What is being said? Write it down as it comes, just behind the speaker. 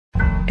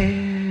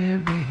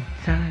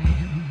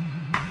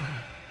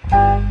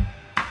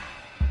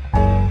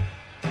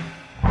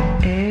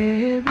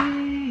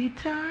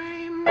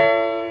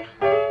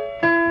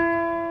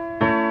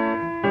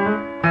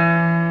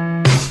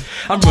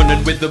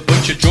with a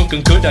bunch of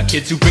drunken gooder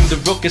kids who bring the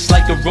ruckus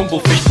like a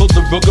rumblefish. Pull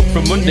the rug up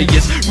from under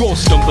you. Raw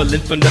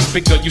stumbling from the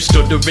speaker, you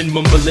stuttering,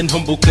 mumbling.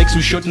 Humble clicks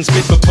who shouldn't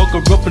spit but pucker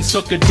up and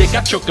suck a dick.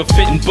 I chuck a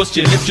fit and bust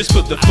your lip just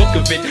for the fuck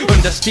of it.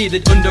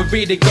 Understated,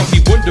 underrated, got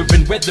me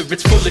wondering whether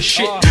it's full of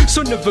shit.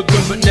 Son of a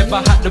gun but never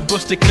had to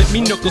bust a clip.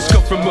 Me knuckles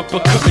cut from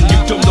uppercutting you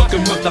dumb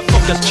looking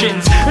motherfuckers'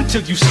 chins.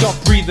 Until you stop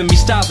breathing me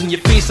styles in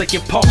your face like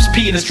your pop's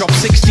penis. Drop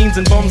 16s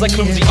and bombs like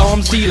clumsy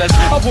arms dealers.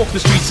 I walk the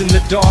streets in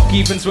the dark,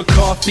 evens with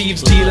car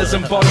thieves, dealers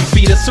and bottom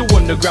feeders. So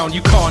underground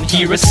you can't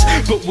hear us,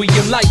 but we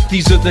unlike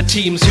these other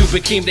teams who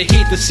became to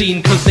hate the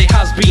scene. Cause they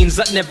has-beens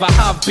that never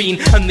have been,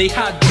 and they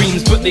had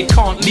dreams but they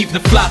can't leave the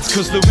flats.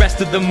 Cause the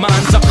rest of the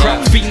mans are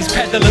crap fiends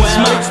peddling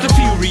well, it's the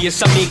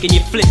furious, I'm making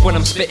you flip when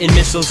I'm spitting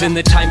missiles. In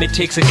the time it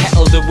takes a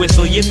kettle to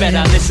whistle, you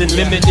better listen.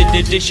 Limited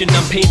edition,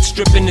 I'm paint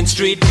stripping and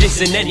straight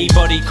dissing.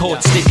 Anybody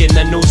caught sticking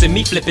their nose in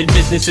me flipping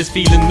business is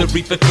feeling the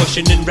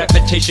repercussion and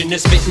repetition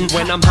is spitting.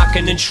 When I'm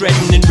hacking and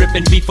shredding and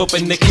ripping beef up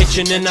in the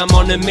kitchen, and I'm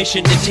on a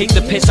mission to take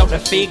the piss out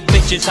of fake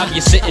bitches. Have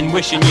you sitting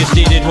wishing you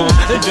stayed at home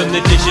and done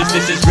the dishes?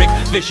 This is Rick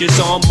Vicious,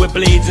 armed with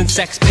blades and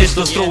sex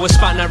pistols. Throw a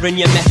spanner in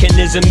your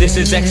mechanism. This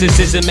is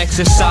exorcism,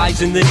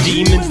 exercising the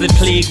demons that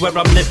plague where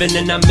I'm living.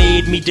 And I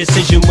made me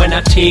decision when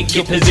I take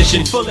your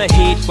position. Full of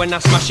hate when I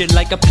smash it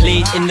like a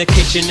plate in the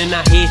kitchen. And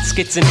I hate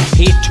skitsing,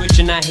 hate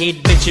twitching, I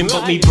hate bitching,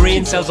 but me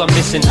brain cells are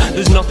missing.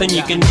 There's nothing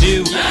you can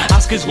do.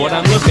 Ask us what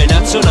I'm looking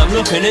at, son, I'm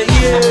looking at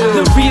you.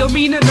 The real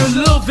meaning of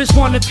love is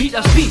one of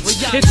Peter's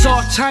beats. It's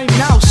our time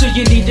now, so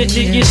you need to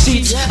dig your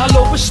seats. I'll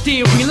always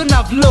stay real and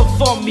have love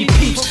for me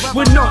peeps.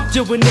 We're not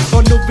doing it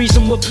for no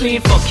reason, we're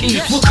playing for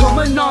keeps. We're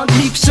coming on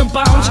leaps and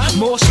bounds,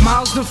 more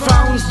smiles than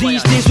frowns.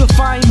 These days we'll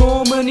find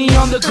more money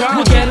on the ground.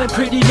 We're getting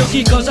pretty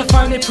lucky cause I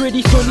find it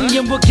pretty funny.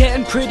 And we're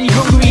getting pretty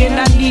hungry and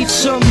I need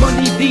some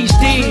money these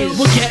days.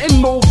 We're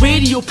getting more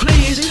radio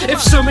plays.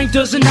 If something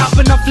doesn't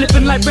happen I'm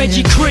flipping like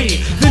Reggie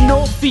Cray. The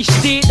northeast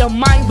state of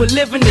mind we're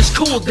living is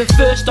cool. The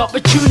first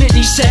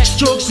opportunity, sex,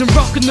 drugs and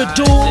rocking the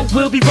door.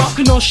 We'll be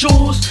rocking on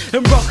shores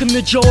and rocking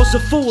the jaws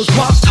of fools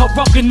whilst hot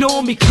rocking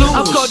all me clothes.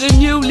 I've got a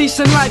new lease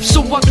in life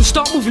so I can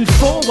start moving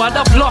forward.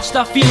 I've lost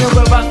that feeling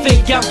where I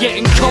think I'm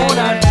getting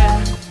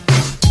cornered.